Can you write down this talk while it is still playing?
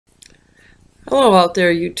Hello out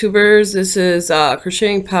there, YouTubers. This is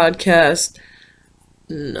Crocheting Podcast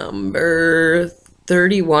number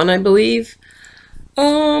 31, I believe.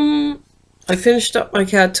 I finished up my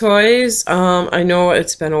cat toys. I know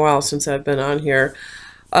it's been a while since I've been on here.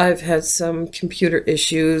 I've had some computer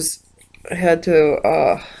issues. I had to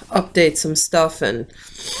update some stuff, and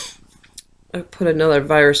I put another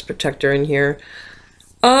virus protector in here.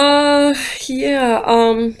 I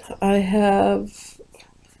have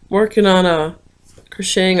working on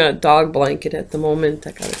crocheting a dog blanket at the moment.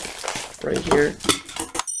 I got it right here.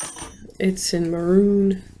 It's in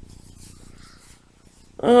maroon.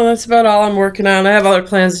 Oh, that's about all I'm working on. I have other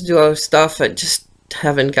plans to do other stuff. I just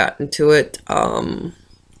haven't gotten to it.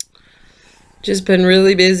 Just been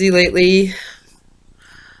really busy lately.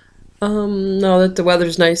 Now that the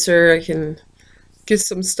weather's nicer, I can get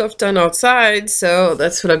some stuff done outside, so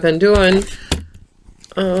that's what I've been doing.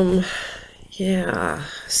 Yeah,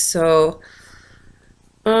 so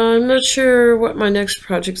I'm not sure what my next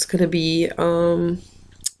project's gonna be. I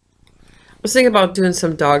was thinking about doing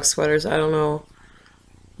some dog sweaters. I don't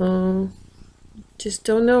know. Just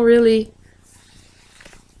don't know really.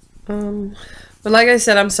 But like I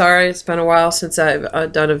said, I'm sorry. It's been a while since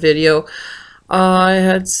I've done a video. I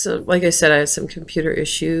had some, like I said, I had some computer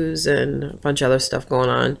issues and a bunch of other stuff going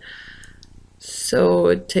on. So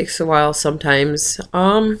it takes a while sometimes.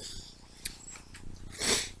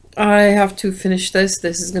 I have to finish this.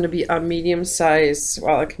 This is going to be a medium size.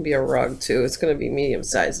 Well, it can be a rug too. It's going to be medium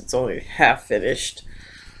size. It's only half finished.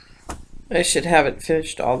 I should have it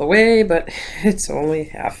finished all the way, but it's only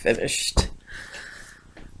half finished.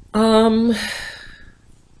 I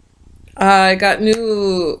got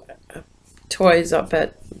new toys up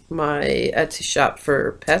at my Etsy shop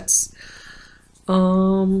for pets.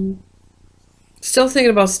 Still thinking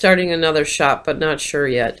about starting another shop, but not sure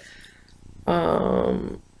yet.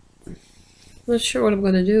 Not sure what I'm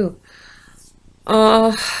gonna do.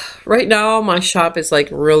 Right now my shop is like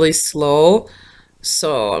really slow,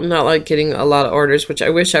 so I'm not like getting a lot of orders, which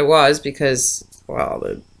I wish I was, because, well,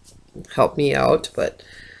 it helped me out. But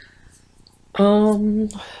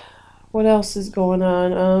what else is going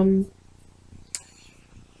on?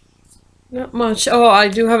 Not much. Oh, I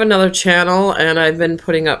do have another channel, and I've been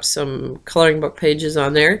putting up some coloring book pages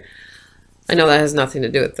on there. I know that has nothing to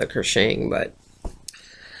do with the crocheting, but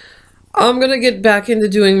I'm gonna get back into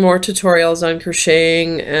doing more tutorials on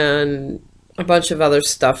crocheting and a bunch of other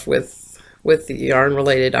stuff with the yarn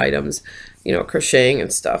related items, you know, crocheting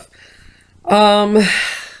and stuff. I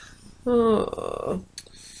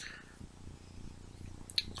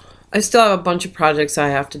still have a bunch of projects I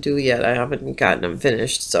have to do yet. I haven't gotten them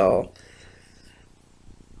finished, so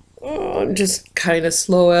I'm just kind of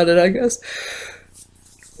slow at it, I guess.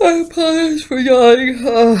 I apologize for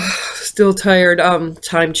yawning. Still tired.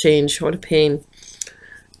 Time change. What a pain.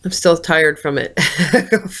 I'm still tired from it.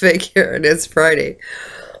 Go figure. And it's Friday.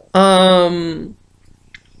 I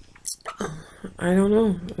don't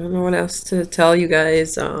know. I don't know what else to tell you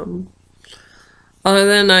guys. Other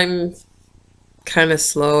than I'm kind of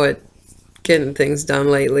slow at getting things done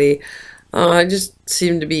lately. I just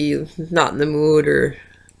seem to be not in the mood or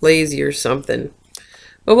lazy or something.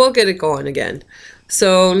 But we'll get it going again.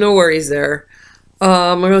 So no worries there.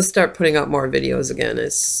 I'm going to start putting up more videos again.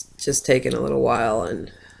 It's just taking a little while and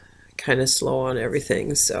kind of slow on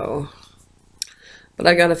everything. So, but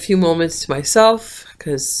I got a few moments to myself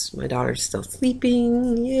because my daughter's still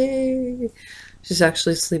sleeping. Yay! She's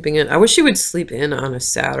actually sleeping in. I wish she would sleep in on a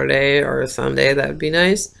Saturday or a Sunday. That would be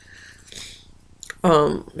nice.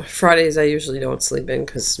 Fridays I usually don't sleep in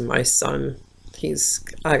because my son,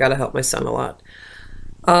 I gotta help my son a lot.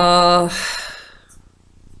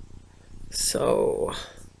 So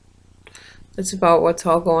that's about what's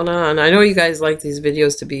all going on. I know you guys like these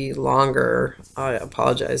videos to be longer. I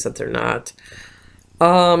apologize that they're not.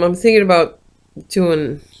 I'm thinking about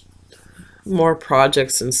doing more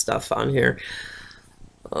projects and stuff on here.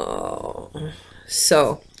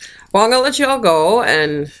 So, well, I'm gonna let you all go,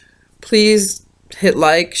 and please hit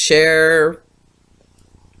like, share,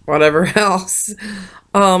 whatever else.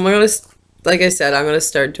 Like I said, I'm gonna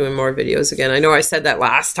start doing more videos again. I know I said that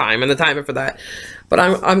last time and the time before that, but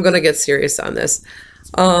I'm gonna get serious on this.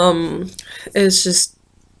 It's just,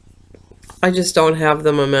 I just don't have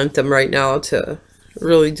the momentum right now to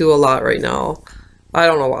really do a lot right now. I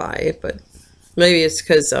don't know why, but maybe it's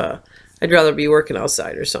because I'd rather be working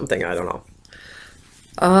outside or something. I don't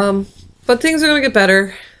know. But things are gonna get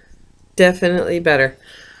better. Definitely better.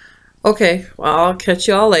 Okay, well, I'll catch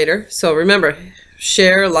you all later. So remember,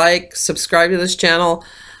 share, like, subscribe to this channel.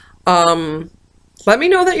 let me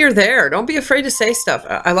know that you're there. Don't be afraid to say stuff.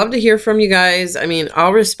 I love to hear from you guys. I mean,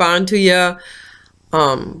 I'll respond to you.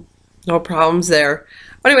 No problems there.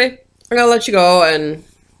 Anyway, I'm gonna let you go, and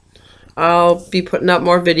I'll be putting up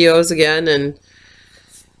more videos again, and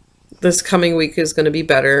this coming week is going to be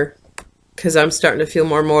better because I'm starting to feel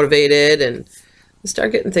more motivated and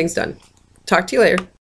start getting things done. Talk to you later.